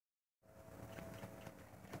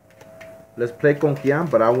Let's play Conquian,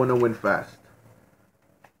 but I want to win fast.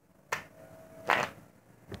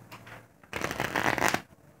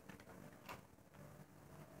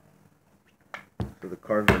 So the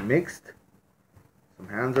cards are mixed. Some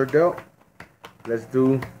hands are dealt. Let's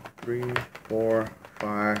do 3, 4,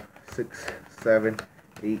 5, 6, 7,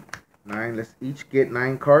 8, 9. Let's each get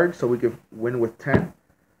 9 cards so we can win with 10.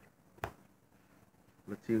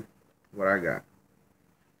 Let's see what I got.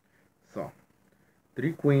 So,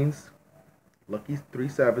 3 queens, lucky 3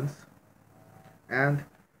 sevens, and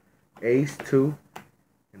ace 2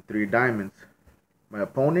 and 3 diamonds. My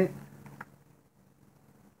opponent,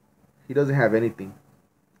 he doesn't have anything.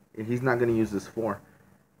 He's not going to use this 4.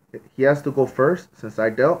 He has to go first since I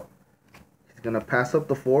dealt. He's going to pass up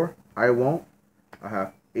the 4. I won't. I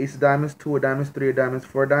have ace of diamonds, 2 of diamonds, 3 of diamonds,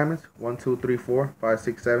 4 diamonds. 1, 2, 3, 4, 5,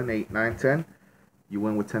 6, 7, 8, 9, 10. You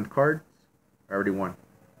win with 10 cards. I already won.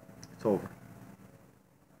 It's over.